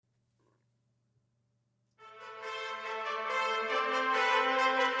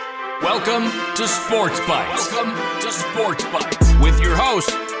Welcome to Sports Bites. With your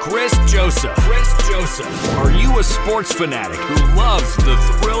host, Chris Joseph. Are you a sports fanatic who loves the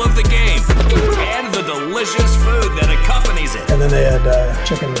thrill of the game and the delicious food that accompanies it? And then they had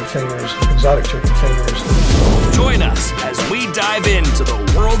chicken fingers, exotic chicken fingers. Join us as we dive into the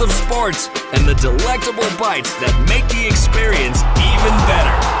world of sports and the delectable bites that make the experience even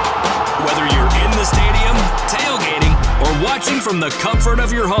better. Whether you're in the stadium, tailgating, or watching from the comfort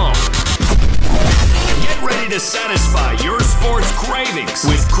of your home. Get ready to satisfy your sports cravings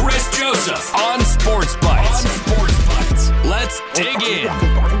with Chris Joseph on Sports Bites. Let's dig in.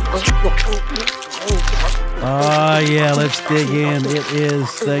 Let's dig in. It is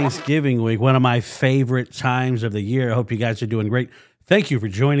Thanksgiving week, one of my favorite times of the year. I hope you guys are doing great. Thank you for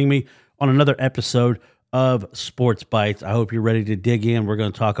joining me on another episode of Sports Bites. I hope you're ready to dig in. We're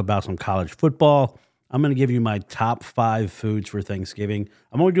going to talk about some college football. I'm going to give you my top 5 foods for Thanksgiving.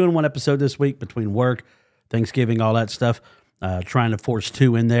 I'm only doing one episode this week between work, Thanksgiving, all that stuff. Trying to force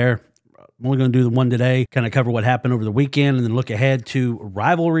 2 in there. I'm only going to do the one today, kind of cover what happened over the weekend, and then look ahead to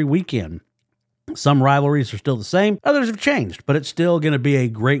Rivalry weekend. Some rivalries are still the same. Others have changed, but it's still going to be a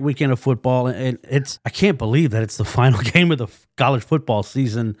great weekend of football. And I can't believe that it's the final game of the college football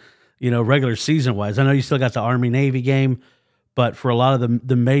season, regular season-wise. I know you still got the Army-Navy game, but for a lot of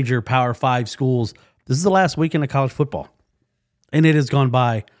the major Power 5 schools, this is the last weekend of college football, and it has gone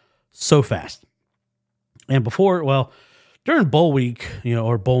by so fast. And during bowl week,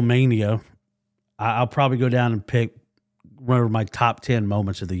 or bowl mania, I'll probably go down and pick one of my top 10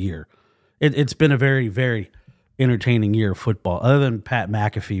 moments of the year. It's been a very, very entertaining year of football, other than Pat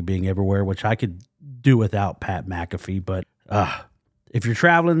McAfee being everywhere, which I could do without Pat McAfee. But if you're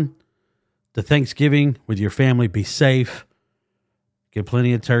traveling to Thanksgiving with your family, be safe. Get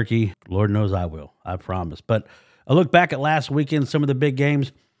plenty of turkey. Lord knows I will. I promise. But I look back at last weekend, some of the big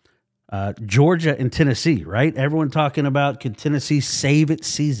games. Georgia and Tennessee, right? Everyone talking about, could Tennessee save its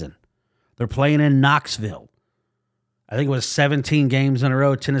season? They're playing in Knoxville. I think it was 17 games in a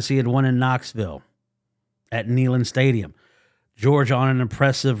row Tennessee had won in Knoxville at Neyland Stadium. Georgia on an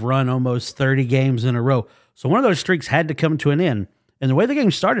impressive run, almost 30 games in a row. So one of those streaks had to come to an end. And the way the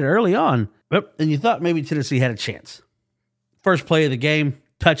game started early on, and you thought maybe Tennessee had a chance. First play of the game,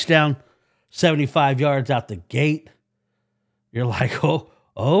 touchdown, 75 yards out the gate. You're like, oh,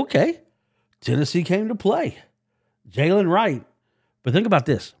 okay. Tennessee came to play. Jalen Wright. But think about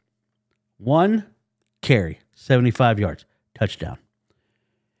this. 1 carry, 75 yards, touchdown.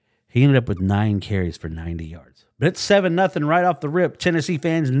 He ended up with 9 carries for 90 yards. But it's 7-0 right off the rip. Tennessee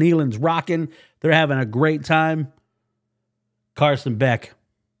fans, Neyland's rocking. They're having a great time. Carson Beck,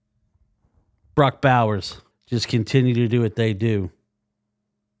 Brock Bowers, just continue to do what they do.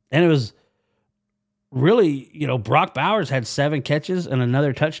 And it was really, Brock Bowers had 7 catches and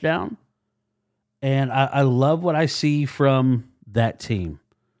another touchdown. And I love what I see from that team.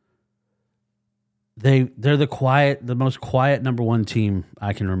 They're the most quiet number 1 team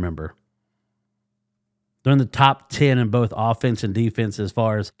I can remember. They're in the top 10 in both offense and defense as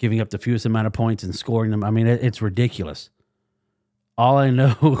far as giving up the fewest amount of points and scoring them. I mean, it's ridiculous. All I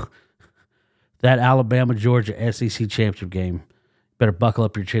know, that Alabama-Georgia SEC championship game, better buckle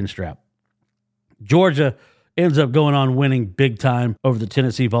up your chin strap. Georgia ends up going on winning big time over the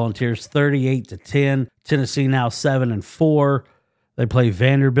Tennessee Volunteers, 38-10. Tennessee now 7-4. They play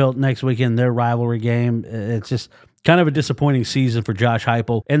Vanderbilt next weekend, their rivalry game. It's just kind of a disappointing season for Josh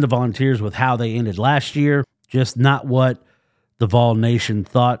Heupel and the Volunteers with how they ended last year. Just not what the Vol Nation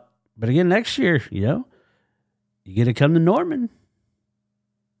thought. But again, next year, you get to come to Norman.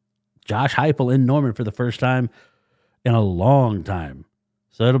 Josh Heupel in Norman for the first time in a long time.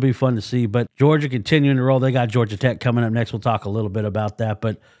 So it'll be fun to see. But Georgia continuing to roll. They got Georgia Tech coming up next. We'll talk a little bit about that.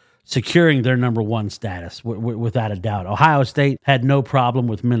 But securing their number 1 status, without a doubt. Ohio State had no problem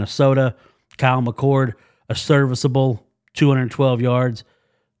with Minnesota. Kyle McCord, a serviceable 212 yards,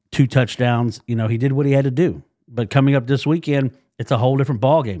 2 touchdowns. He did what he had to do. But coming up this weekend, it's a whole different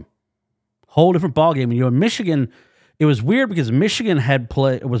ballgame. And in Michigan, it was weird because Michigan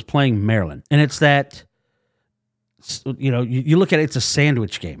was playing Maryland. And it's that, you look at it, it's a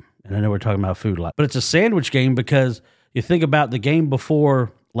sandwich game. And I know we're talking about food a lot. But it's a sandwich game because you think about the game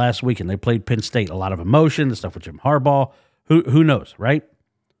before last weekend. They played Penn State. A lot of emotion, the stuff with Jim Harbaugh. Who knows, right?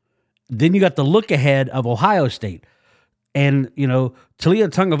 Then you got the look ahead of Ohio State. And, Talia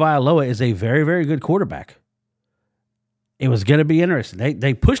Tagovailoa is a very, very good quarterback. It was going to be interesting.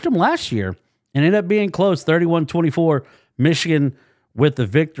 They pushed him last year and ended up being close, 31-24. Michigan with the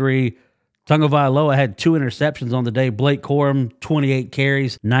victory. Tagovailoa had 2 interceptions on the day. Blake Corum, 28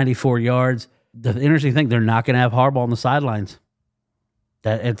 carries, 94 yards. The interesting thing, they're not going to have Harbaugh on the sidelines.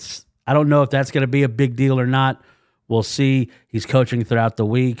 I don't know if that's going to be a big deal or not. We'll see. He's coaching throughout the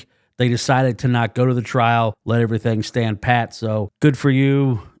week. They decided to not go to the trial, let everything stand pat. So good for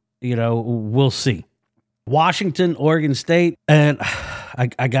you. We'll see. Washington, Oregon State, and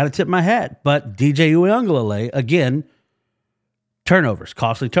I got to tip my hat. But DJ Uiagalelei, again, turnovers,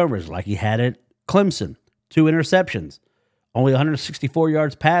 costly turnovers like he had at Clemson. 2 interceptions, only 164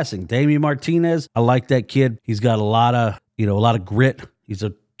 yards passing. Damian Martinez, I like that kid. He's got a lot of grit. He's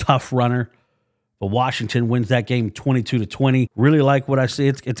a tough runner. But Washington wins that game 22-20. Really like what I see.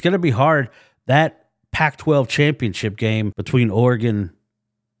 It's going to be hard. That Pac-12 championship game between Oregon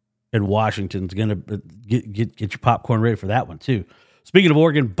and Washington is going to get your popcorn ready for that one too. Speaking of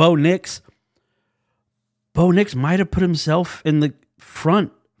Oregon, Bo Nix might have put himself in the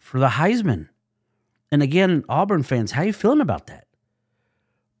front for the Heisman. And again, Auburn fans, how you feeling about that?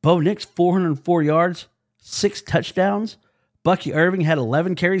 Bo Nix, 404 yards, 6 touchdowns. Bucky Irving had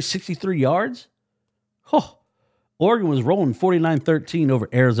 11 carries, 63 yards. Oh, Oregon was rolling 49-13 over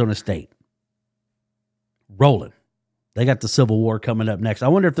Arizona State. Rolling. They got the Civil War coming up next. I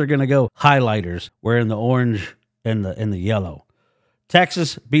wonder if they're going to go highlighters wearing the orange and the yellow.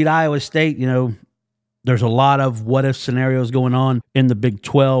 Texas beat Iowa State. There's a lot of what-if scenarios going on in the Big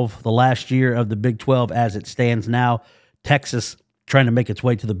 12, the last year of the Big 12 as it stands now. Texas trying to make its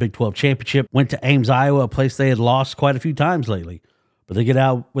way to the Big 12 championship. Went to Ames, Iowa, a place they had lost quite a few times lately. But they get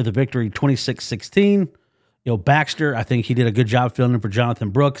out with a victory 26-16. Baxter, I think he did a good job filling in for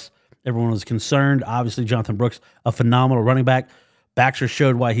Jonathan Brooks. Everyone was concerned. Obviously, Jonathan Brooks, a phenomenal running back. Baxter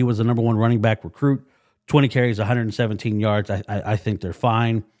showed why he was the number 1 running back recruit. 20 carries, 117 yards. I think they're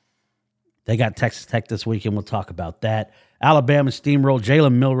fine. They got Texas Tech this weekend. We'll talk about that. Alabama steamroll.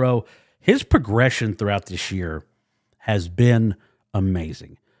 Jalen Milroe, his progression throughout this year has been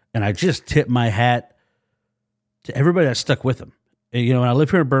amazing. And I just tip my hat to everybody that stuck with him. When I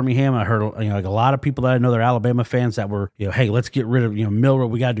live here in Birmingham, I heard like a lot of people that I know they're Alabama fans that were, hey, let's get rid of Milroe.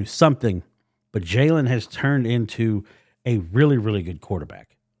 We got to do something. But Jalen has turned into a really, really good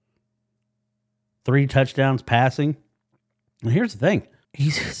quarterback. 3 touchdowns passing. And here's the thing.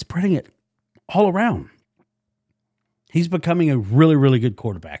 He's spreading it all around. He's becoming a really, really good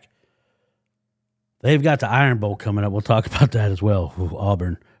quarterback. They've got the Iron Bowl coming up. We'll talk about that as well. Ooh,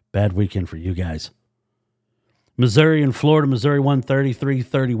 Auburn, bad weekend for you guys. Missouri and Florida. Missouri won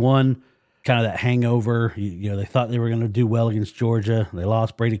 33-31. Kind of that hangover. They thought they were going to do well against Georgia. They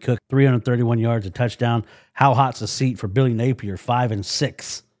lost. Brady Cook, 331 yards, a touchdown. How hot's the seat for Billy Napier?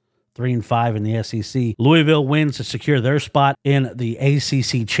 5-6. 3-5 in the SEC. Louisville wins to secure their spot in the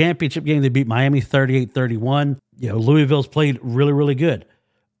ACC championship game. They beat Miami 38-31. Louisville's played really, really good.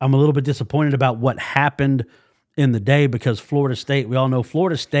 I'm a little bit disappointed about what happened in the day because Florida State, we all know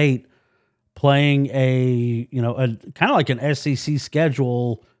Florida State playing a kind of like an SEC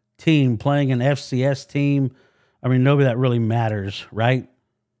schedule team, playing an FCS team. I mean, nobody that really matters, right?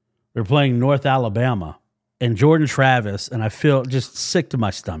 They're playing North Alabama. And Jordan Travis, and I feel just sick to my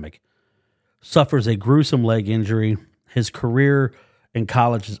stomach, suffers a gruesome leg injury. His career in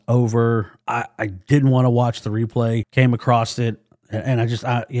college is over. I didn't want to watch the replay, came across it, and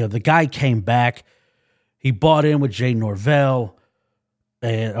the guy came back. He bought in with Jay Norvell,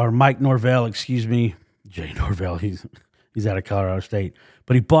 or Mike Norvell, excuse me. Jay Norvell, he's out of Colorado State.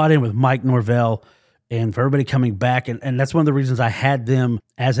 But he bought in with Mike Norvell, and for everybody coming back, and that's one of the reasons I had them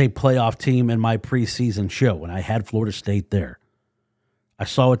as a playoff team in my preseason show when I had Florida State there. I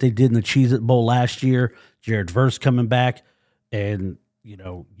saw what they did in the Cheez-It Bowl last year, Jared Verse coming back, and,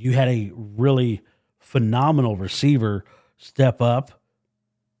 you had a really phenomenal receiver step up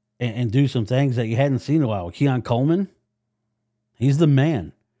and do some things that you hadn't seen in a while. Keon Coleman, he's the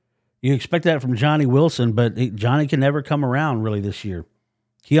man. You expect that from Johnny Wilson, but Johnny can never come around really this year.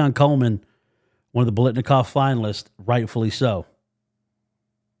 Keon Coleman, one of the Biletnikoff finalists, rightfully so.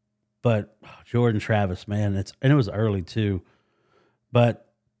 But Jordan Travis, man, it was early too. But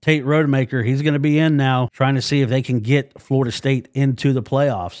Tate Rodemaker, he's going to be in now, trying to see if they can get Florida State into the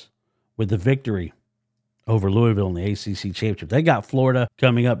playoffs with the victory over Louisville in the ACC championship. They got Florida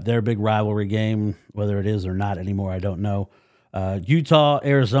coming up, their big rivalry game, whether it is or not anymore, I don't know. Utah,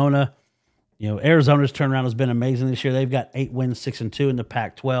 Arizona. Arizona's turnaround has been amazing this year. They've got 8 wins, 6-2 in the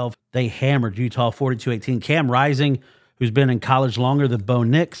Pac-12. They hammered Utah 42-18. Cam Rising, who's been in college longer than Bo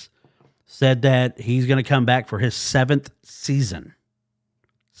Nix, said that he's going to come back for his 7th season.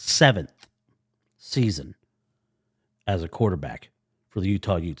 7th season as a quarterback for the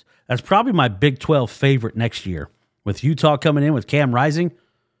Utah Utes. That's probably my Big 12 favorite next year. With Utah coming in with Cam Rising,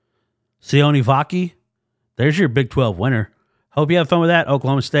 Sione Vaki, there's your Big 12 winner. Hope you have fun with that.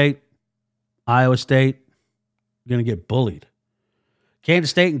 Oklahoma State, Iowa State, you're going to get bullied.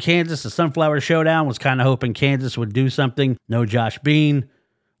 Kansas State and Kansas, the Sunflower Showdown, was kind of hoping Kansas would do something. No Josh Bean.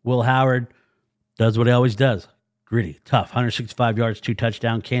 Will Howard does what he always does. Gritty, tough, 165 yards, 2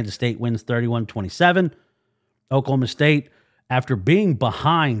 touchdowns. Kansas State wins 31-27. Oklahoma State, after being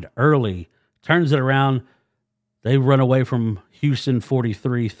behind early, turns it around. They run away from Houston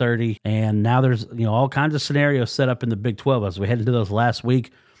 43-30, and now there's all kinds of scenarios set up in the Big 12 as we head into those last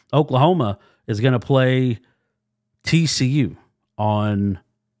week. Oklahoma is going to play TCU on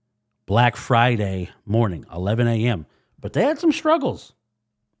Black Friday morning, 11 a.m. But they had some struggles.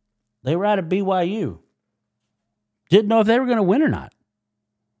 They were out at BYU. Didn't know if they were going to win or not.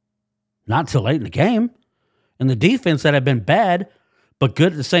 Not till late in the game. And the defense that had been bad, but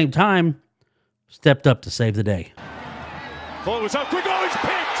good at the same time, stepped up to save the day. Close up quick. Oh, it's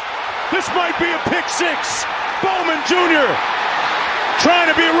picked. This might be a pick six. Bowman Jr. trying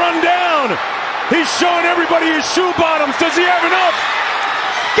to be run down. He's showing everybody his shoe bottoms. Does he have enough?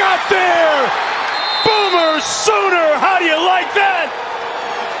 Got there. Boomer Sooner. How do you like that?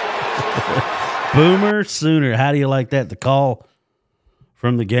 Boomer Sooner. How do you like that? The call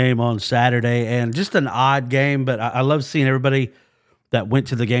from the game on Saturday. And just an odd game, but I love seeing everybody that went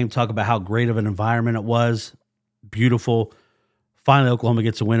to the game talk about how great of an environment it was. Beautiful. Finally, Oklahoma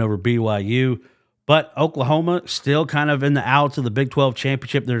gets a win over BYU. But Oklahoma still kind of in the outs of the Big 12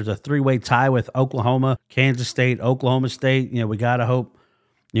 championship. There's a 3-way tie with Oklahoma, Kansas State, Oklahoma State. We got to hope,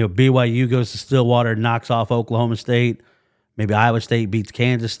 BYU goes to Stillwater and knocks off Oklahoma State. Maybe Iowa State beats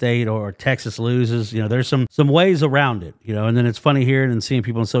Kansas State or Texas loses. There's some ways around it, and then it's funny hearing and seeing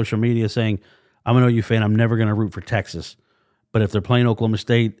people on social media saying, I'm an OU fan. I'm never going to root for Texas. But if they're playing Oklahoma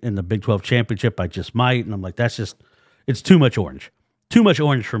State in the Big 12 championship, I just might. And I'm like, it's too much orange. Too much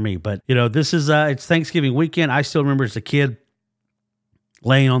orange for me. But, this is, it's Thanksgiving weekend. I still remember as a kid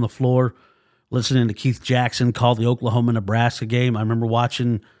laying on the floor, listening to Keith Jackson call the Oklahoma-Nebraska game. I remember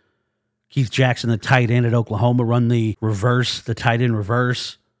watching Keith Jackson, the tight end at Oklahoma, run the tight end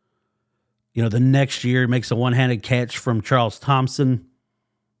reverse. The next year, makes a one-handed catch from Charles Thompson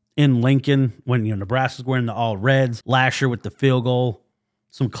in Lincoln when Nebraska's wearing the all reds. Lasher with the field goal.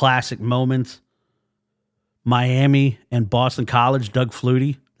 Some classic moments. Miami and Boston College, Doug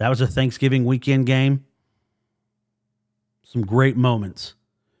Flutie. That was a Thanksgiving weekend game. Some great moments.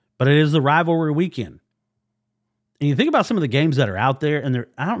 But it is the rivalry weekend. And you think about some of the games that are out there, and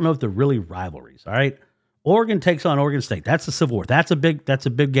I don't know if they're really rivalries, all right? Oregon takes on Oregon State. That's the Civil War. That's a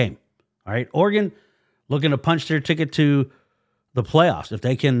big game. All right. Oregon looking to punch their ticket to the playoffs. If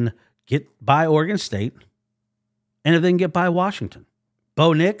they can get by Oregon State, and if they can get by Washington.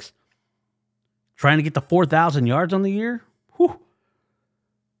 Bo Nix trying to get to 4,000 yards on the year. Whew.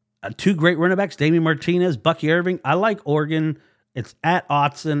 2 great running backs, Damian Martinez, Bucky Irving. I like Oregon. It's at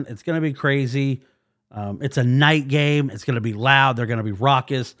Autzen. It's going to be crazy. It's a night game. It's going to be loud. They're going to be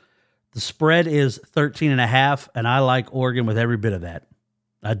raucous. The spread is 13.5, and I like Oregon with every bit of that.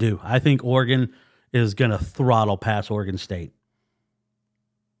 I do. I think Oregon is going to throttle past Oregon State.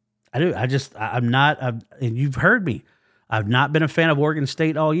 I do. I'm not, and you've heard me. I've not been a fan of Oregon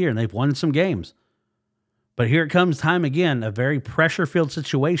State all year, and they've won some games. But here it comes time again, a very pressure-filled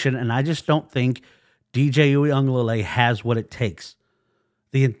situation, and I just don't think DJ Uiagalelei has what it takes,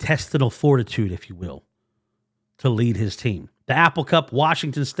 the intestinal fortitude, if you will, to lead his team. The Apple Cup,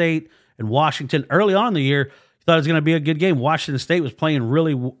 Washington State, and Washington early on in the year, you thought it was going to be a good game. Washington State was playing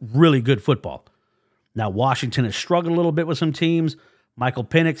really, really good football. Now, Washington has struggled a little bit with some teams. Michael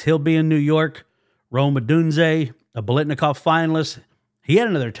Penix, he'll be in New York. Rome Odunze, a Biletnikoff finalist, he had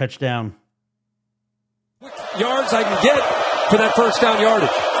another touchdown. Yards I can get for that first down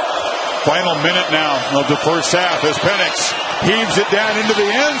yardage. Final minute now of the first half as Penix heaves it down into the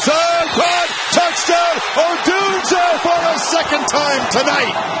end zone. Caught! Touchdown! Odunze for a second time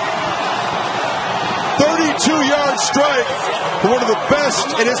tonight. 32-yard strike for one of the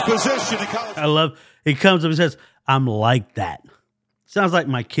best in his position in college. I love, he comes up and says, I'm like that. Sounds like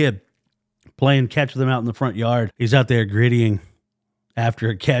my kid playing catch with him out in the front yard. He's out there grittying after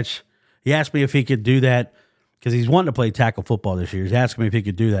a catch. He asked me if he could do that because he's wanting to play tackle football this year. He's asking me if he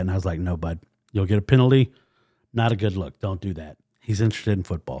could do that, and I was like, no, bud. You'll get a penalty. Not a good look. Don't do that. He's interested in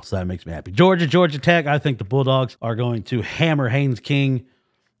football, so that makes me happy. Georgia Tech, I think the Bulldogs are going to hammer Haynes King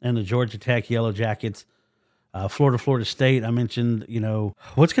and the Georgia Tech Yellow Jackets. Florida State, I mentioned,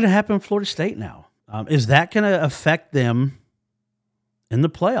 what's going to happen in Florida State now? Is that going to affect them in the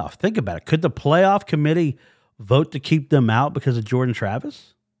playoff? Think about it. Could the playoff committee vote to keep them out because of Jordan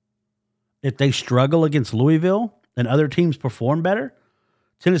Travis? If they struggle against Louisville and other teams perform better?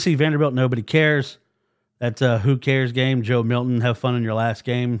 Tennessee, Vanderbilt, nobody cares. That's a who cares game. Joe Milton, have fun in your last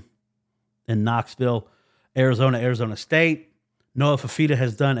game in Knoxville. Arizona State. Noah Fafita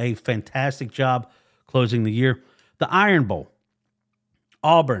has done a fantastic job closing the year. The Iron Bowl.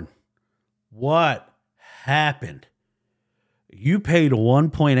 Auburn. What happened? You paid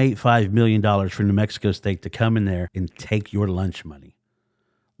 $1.85 million for New Mexico State to come in there and take your lunch money.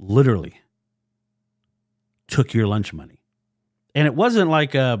 Literally took your lunch money. And it wasn't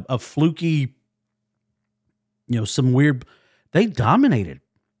like a fluky, some weird. They dominated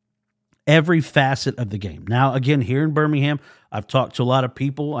every facet of the game. Now, again, here in Birmingham, I've talked to a lot of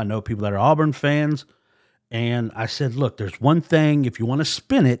people. I know people that are Auburn fans. And I said, look, there's one thing, if you want to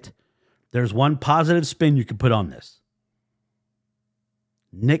spin it, there's one positive spin you can put on this.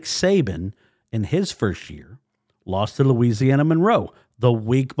 Nick Saban, in his first year, lost to Louisiana Monroe the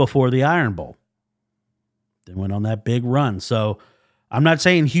week before the Iron Bowl. Then went on that big run. So I'm not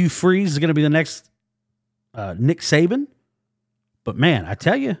saying Hugh Freeze is going to be the next Nick Saban. But, man, I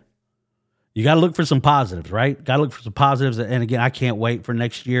tell you, you got to look for some positives, right? Got to look for some positives. And, again, I can't wait for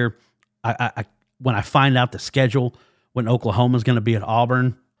next year. When I find out the schedule, when Oklahoma's going to be at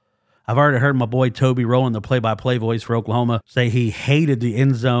Auburn. I've already heard my boy Toby Rowland, the play-by-play voice for Oklahoma, say he hated the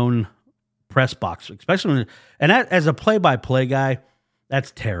end zone press box, especially when, and that, as a play-by-play guy,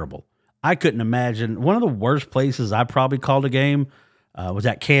 that's terrible. I couldn't imagine. One of the worst places I probably called a game was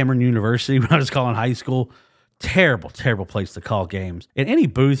at Cameron University when I was calling high school. Terrible, terrible place to call games. And any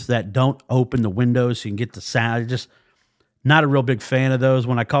booths that don't open the windows so you can get the sound, just not a real big fan of those.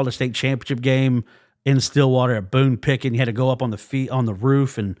 When I called a state championship game in Stillwater at Boone Pickett, you had to go up on the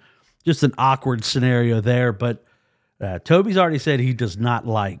roof, and just an awkward scenario there. But Toby's already said he does not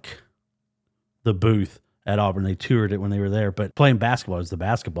like the booth at Auburn. They toured it when they were there, but playing basketball is the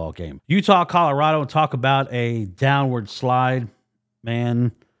basketball game. Utah, Colorado, talk about a downward slide.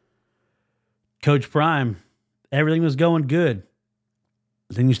 Man, Coach Prime, everything was going good.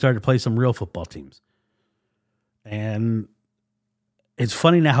 Then you started to play some real football teams. And it's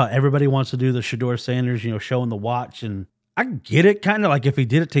funny now how everybody wants to do the Shedeur Sanders, showing the watch. And I get it, kind of like if he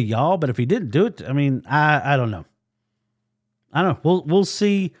did it to y'all, but if he didn't do it, I mean, I don't know. I don't know. We'll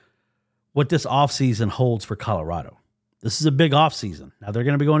see what this offseason holds for Colorado. This is a big offseason. Now they're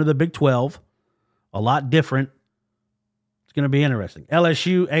going to be going to the Big 12, a lot different. It's going to be interesting.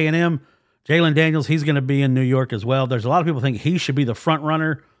 LSU, A&M, Jalen Daniels, he's going to be in New York as well. There's a lot of people think he should be the front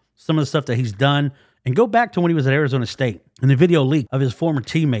runner, some of the stuff that he's done. And go back to when he was at Arizona State and the video leak of his former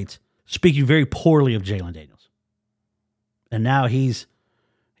teammates speaking very poorly of Jalen Daniels. And now he's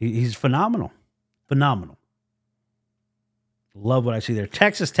phenomenal. Phenomenal. Love what I see there.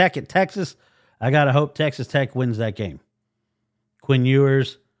 Texas Tech at Texas. I got to hope Texas Tech wins that game. Quinn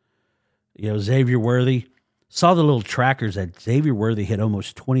Ewers, Xavier Worthy. Saw the little trackers that Xavier Worthy hit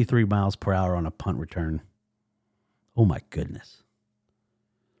almost 23 miles per hour on a punt return. Oh, my goodness.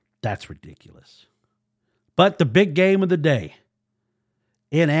 That's ridiculous. But the big game of the day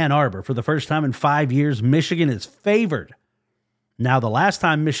in Ann Arbor, for the first time in 5 years, Michigan is favored. Now, the last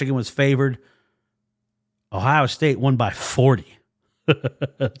time Michigan was favored, Ohio State won by 40.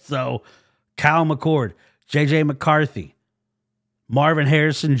 So, Kyle McCord, J.J. McCarthy, Marvin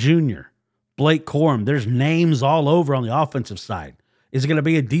Harrison Jr., Blake Corum. There's names all over on the offensive side. Is it going to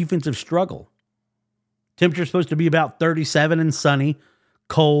be a defensive struggle? Temperature's supposed to be about 37 and sunny,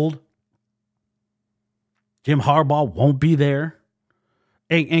 cold. Jim Harbaugh won't be there.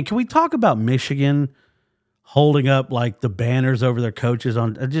 And can we talk about Michigan holding up like the banners over their coaches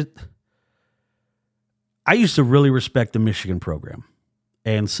on I used to really respect the Michigan program.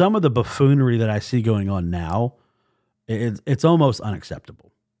 And some of the buffoonery that I see going on now, it's almost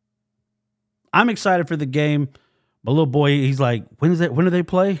unacceptable. I'm excited for the game. My little boy, he's like, when do they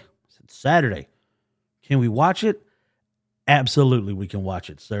play? I said, Saturday. Can we watch it? Absolutely, we can watch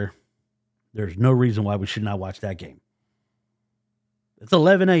it, sir. There's no reason why we should not watch that game. It's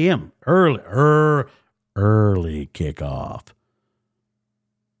 11 a.m. Early kickoff.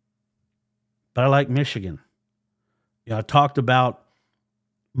 But I like Michigan. I talked about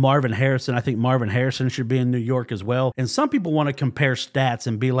Marvin Harrison. I think Marvin Harrison should be in New York as well. And some people want to compare stats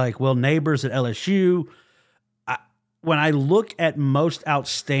and be like, well, neighbors at LSU. When I look at most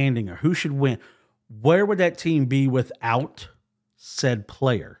outstanding or who should win, where would that team be without said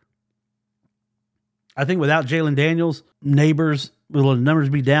player? I think without Jalen Daniels, neighbors, will the numbers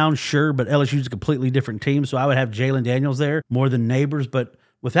be down? Sure, but LSU's a completely different team, so I would have Jalen Daniels there more than neighbors. But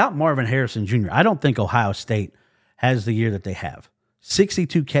without Marvin Harrison Jr., I don't think Ohio State has the year that they have.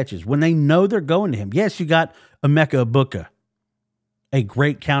 62 catches. When they know they're going to him. Yes, you got Emeka Egbuka, a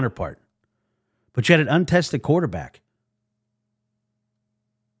great counterpart. But you had an untested quarterback.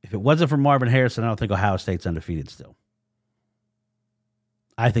 If it wasn't for Marvin Harrison, I don't think Ohio State's undefeated still.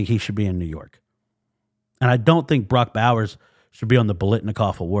 I think he should be in New York. And I don't think Brock Bowers should be on the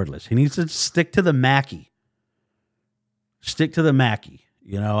Biletnikoff award list. He needs to stick to the Mackey. Stick to the Mackey.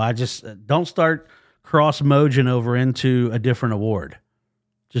 I just don't start cross-moging over into a different award.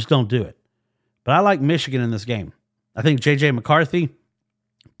 Just don't do it. But I like Michigan in this game. I think J.J. McCarthy,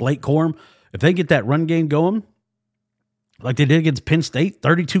 Blake Corum, if they get that run game going, like they did against Penn State,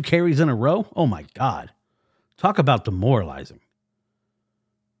 32 carries in a row, oh my God. Talk about demoralizing.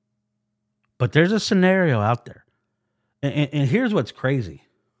 But there's a scenario out there. And here's what's crazy.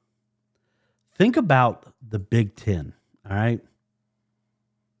 Think about the Big Ten, all right?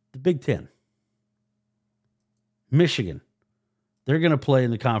 The Big Ten. Michigan. They're going to play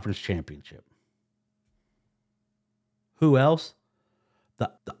in the conference championship. Who else?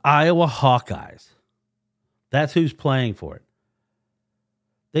 The Iowa Hawkeyes. That's who's playing for it.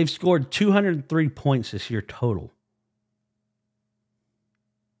 They've scored 203 points this year total.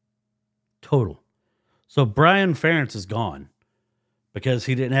 Total. So Brian Ferentz is gone because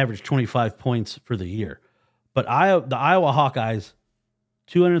he didn't average 25 points for the year. But the Iowa Hawkeyes,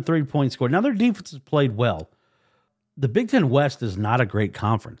 203 points scored. Now their defense has played well. The Big Ten West is not a great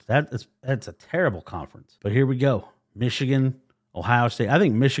conference. That's a terrible conference. But here we go. Michigan, Ohio State. I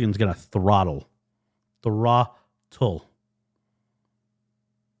think Michigan's going to throttle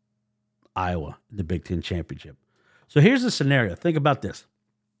Iowa in the Big Ten championship. So here's the scenario. Think about this.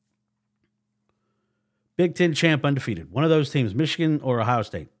 Big Ten champ undefeated. One of those teams, Michigan or Ohio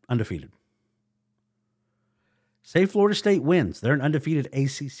State, undefeated. Say Florida State wins. They're an undefeated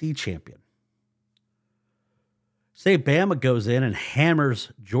ACC champion. Say Bama goes in and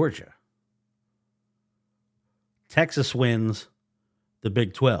hammers Georgia. Texas wins the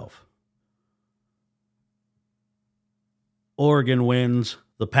Big 12. Oregon wins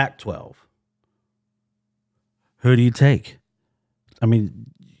the Pac-12. Who do you take? I mean,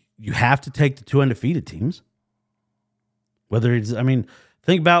 you have to take the two undefeated teams.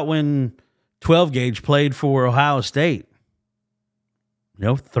 Think about when 12 Gauge played for Ohio State.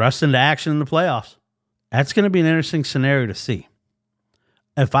 Thrust into action in the playoffs. That's going to be an interesting scenario to see.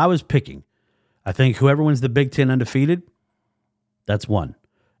 If I was picking, I think whoever wins the Big Ten undefeated, that's one.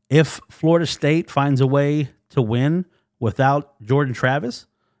 If Florida State finds a way to win without Jordan Travis,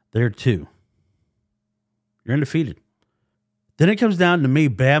 they're two. You're undefeated. Then it comes down to me,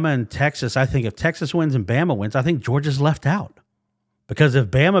 Bama and Texas. I think if Texas wins and Bama wins, I think Georgia's left out. Because if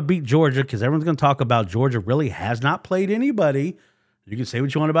Bama beat Georgia, because everyone's going to talk about Georgia really has not played anybody. You can say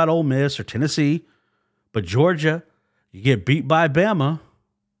what you want about Ole Miss or Tennessee. But Georgia, you get beat by Bama.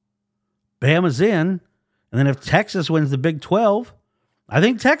 Bama's in. And then if Texas wins the Big 12, I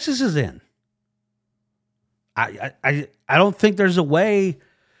think Texas is in. I don't think there's a way.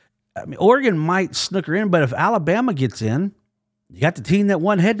 Oregon might snooker in, but if Alabama gets in, you got the team that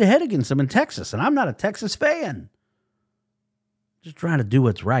won head-to-head against them in Texas, and I'm not a Texas fan. Just trying to do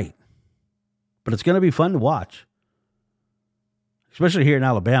what's right. But it's going to be fun to watch, especially here in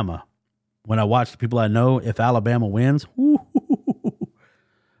Alabama. When I watch the people I know, if Alabama wins,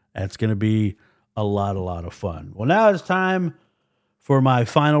 that's going to be a lot of fun. Well, now it's time for my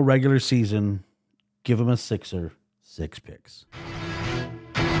final regular season. Give them a Sixer, 6 picks.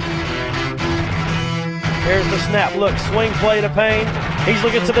 Here's the snap, look, swing play to Payne. He's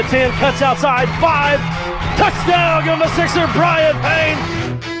looking to the 10, cuts outside, 5. Touchdown, give him a Sixer, Brian Payne.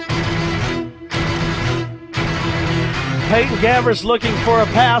 Peyton Gavris looking for a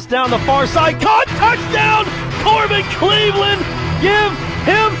pass down the far side. Caught, touchdown, Corbin Cleveland. Give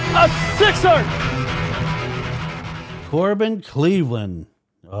him a Sixer. Corbin Cleveland.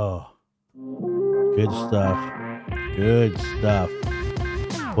 Oh, good stuff. Good stuff.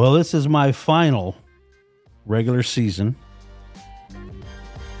 Well, this is my final regular season.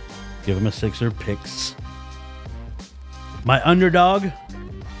 Give him a Sixer picks. My underdog.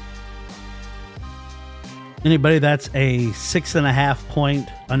 Anybody that's a 6.5 point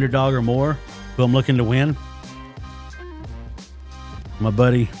underdog or more who I'm looking to win. My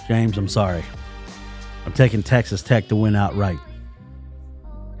buddy James, I'm sorry. I'm taking Texas Tech to win outright.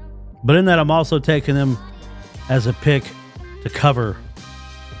 But in that, I'm also taking them as a pick to cover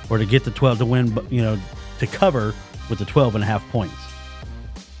or to get the 12 to win, to cover with the 12.5 points.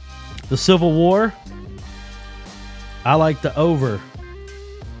 The Civil War, I like the over.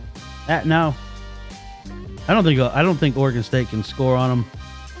 Now, I don't think Oregon State can score on them.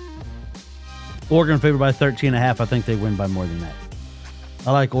 Oregon favored by 13.5. I think they win by more than that.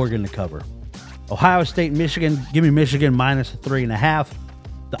 I like Oregon to cover. Ohio State, Michigan. Give me Michigan minus 3.5.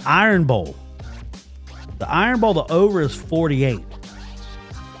 The Iron Bowl. The over is 48.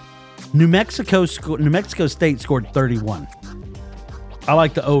 New Mexico State scored 31. I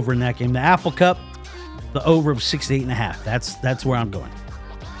like the over in that game. The Apple Cup, the over of 68.5. That's where I'm going.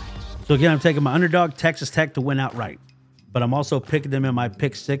 So again, I'm taking my underdog, Texas Tech, to win outright. But I'm also picking them in my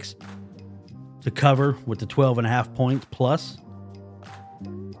pick 6 to cover with the 12.5 points plus.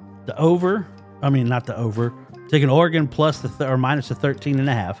 The over, not the over. Taking Oregon plus or minus the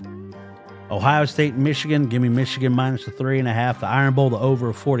 13.5. Ohio State and Michigan, give me Michigan minus the 3.5. The Iron Bowl, the over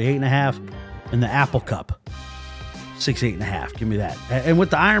of 48.5. And the Apple Cup, 68.5. Give me that. And with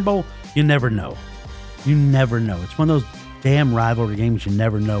the Iron Bowl, you never know. You never know. It's one of those damn rivalry games. You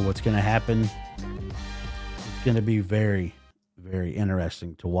never know what's going to happen. It's going to be very, very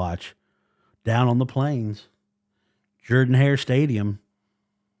interesting to watch. Down on the Plains, Jordan-Hare Stadium,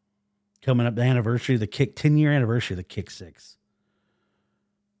 coming up the anniversary of the kick, 10-year anniversary of the kick 6.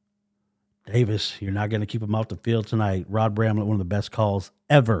 Davis, you're not going to keep him off the field tonight. Rod Bramlett, one of the best calls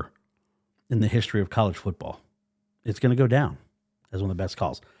ever in the history of college football. It's going to go down as one of the best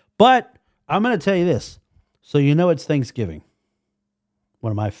calls. But I'm going to tell you this. So you know it's Thanksgiving.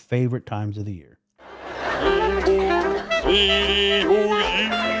 One of my favorite times of the year.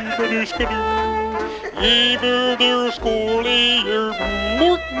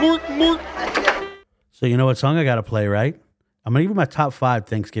 So you know what song I got to play, right? I'm going to give you my top 5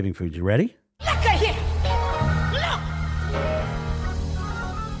 Thanksgiving foods. You ready? Look at here. Look.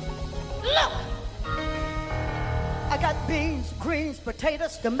 I got beans, greens,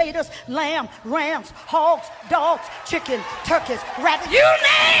 potatoes, tomatoes, lamb, rams, hogs, dogs, chicken, turkeys, rabbits, you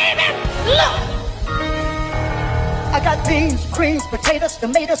name it. Look. I got beans, greens, potatoes,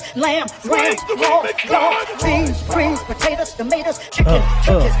 tomatoes, lamb, rams, hogs, dogs, beans, greens, potatoes, tomatoes, chicken,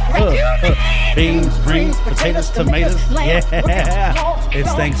 turkeys, rabbits, beans, greens, potatoes, tomatoes. Yeah,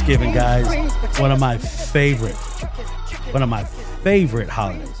 it's Thanksgiving, guys. One of my favorite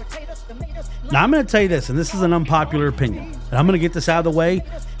holidays. Now, I'm going to tell you this, and this is an unpopular opinion, and I'm going to get this out of the way.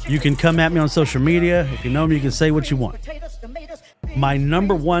 You can come at me on social media. If you know me, you can say what you want. My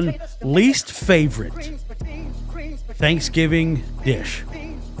number one least favorite Thanksgiving dish,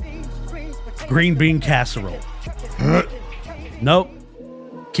 green bean casserole. Nope.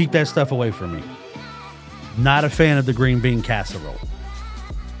 Keep that stuff away from me. Not a fan of the green bean casserole.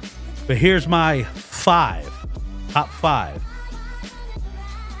 But here's my top 5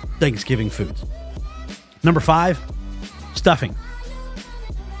 Thanksgiving foods. Number 5, stuffing.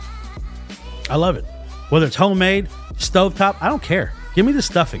 I love it. Whether it's homemade, stovetop, I don't care. Give me the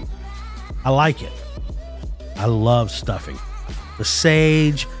stuffing. I like it. I love stuffing. The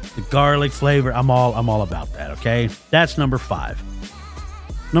sage, the garlic flavor, I'm all about that, okay? That's number 5.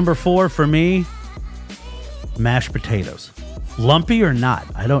 Number 4 for me, mashed potatoes. Lumpy or not,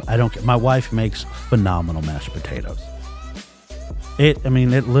 I don't care. My wife makes phenomenal mashed potatoes. It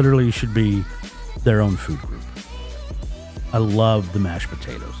literally should be their own food group. I love the mashed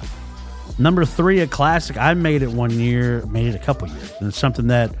potatoes. Number 3, a classic. I made it one year, made it a couple years. And it's something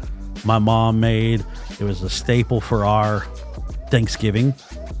that my mom made. It was a staple for our Thanksgiving.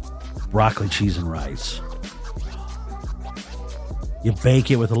 Broccoli, cheese, and rice. You bake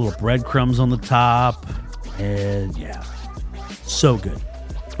it with a little breadcrumbs on the top. And yeah, so good.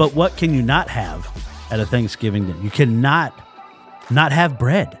 But what can you not have at a Thanksgiving dinner? You cannot not have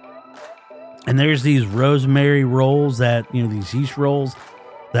bread. And there's these rosemary rolls these yeast rolls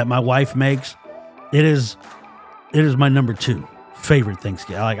that my wife makes. It is my number 2 favorite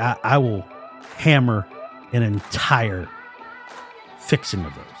Thanksgiving. I will hammer an entire fixing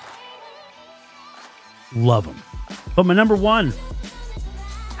of those. Love them. But my number 1,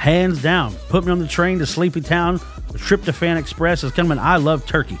 hands down, put me on the train to Sleepy Town. The Tryptophan Express is coming. I love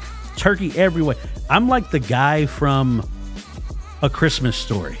turkey. Turkey every way. I'm like the guy from A Christmas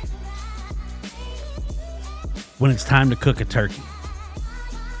Story when it's time to cook a turkey.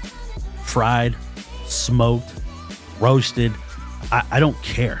 Fried, smoked, roasted. I don't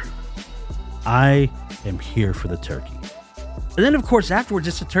care. I am here for the turkey. And then, of course, afterwards,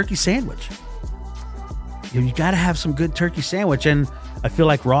 it's a turkey sandwich. You got to have some good turkey sandwich. And I feel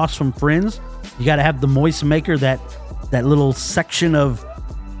like Ross from Friends, you got to have the moist maker, that little section of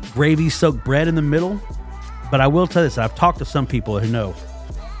gravy-soaked bread in the middle. But I will tell you this. I've talked to some people who know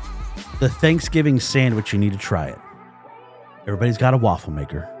the Thanksgiving sandwich, you need to try it. Everybody's got a waffle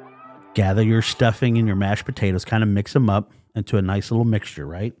maker. Gather your stuffing and your mashed potatoes, kind of mix them up into a nice little mixture,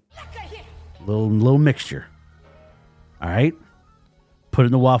 right? Little mixture. All right? Put it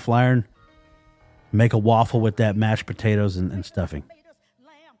in the waffle iron. Make a waffle with that mashed potatoes and stuffing.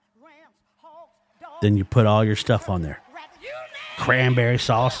 Then you put all your stuff on there. Cranberry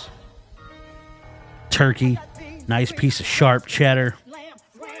sauce. Turkey. Nice piece of sharp cheddar.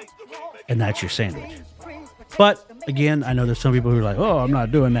 And that's your sandwich. But, again, I know there's some people who are like, oh, I'm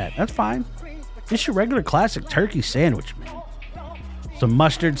not doing that. That's fine. Just your regular classic turkey sandwich, man. Some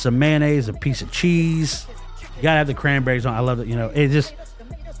mustard, some mayonnaise, a piece of cheese. You gotta have the cranberries on. I love it.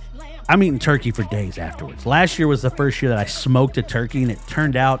 I'm eating turkey for days afterwards. Last year was the first year that I smoked a turkey, and it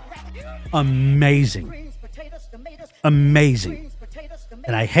turned out amazing. Amazing.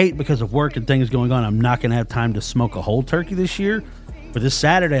 And I hate, because of work and things going on, I'm not going to have time to smoke a whole turkey this year. But this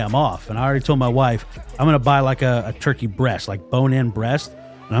Saturday, I'm off. And I already told my wife, I'm going to buy like a turkey breast, like bone-in breast,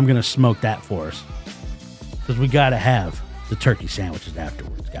 and I'm going to smoke that for us. Because we got to have the turkey sandwiches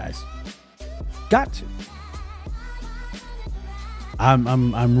afterwards, guys. Got to.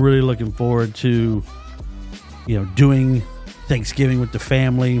 I'm really looking forward to, doing Thanksgiving with the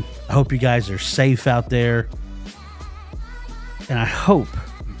family. I hope you guys are safe out there. And I hope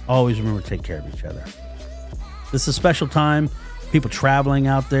you always remember to take care of each other. This is a special time. People traveling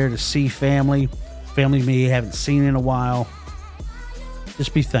out there to see family you haven't seen in a while.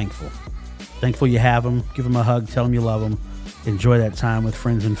 Just be thankful. Thankful you have them. Give them a hug. Tell them you love them. Enjoy that time with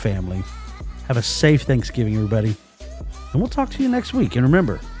friends and family. Have a safe Thanksgiving, everybody. And we'll talk to you next week. And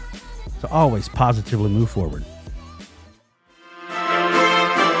remember to always positively move forward.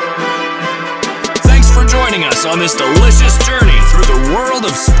 Thanks for joining us on this delicious journey through the world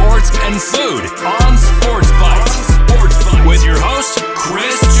of sports and food on Sports Bites with your host,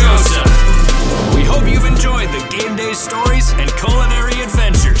 Chris Joseph. We hope you've enjoyed the game day stories and culinary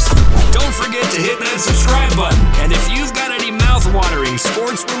adventures. Don't forget to hit that subscribe button. And if you've got any mouth-watering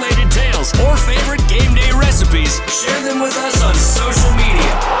sports-related tales or favorite game day recipes, share them with us on social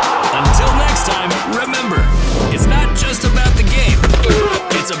media. Until next time, remember, it's not just about the game.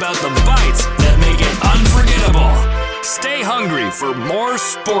 It's about the bites that make it unforgettable. Stay hungry for more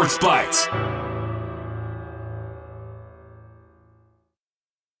Sports Bites.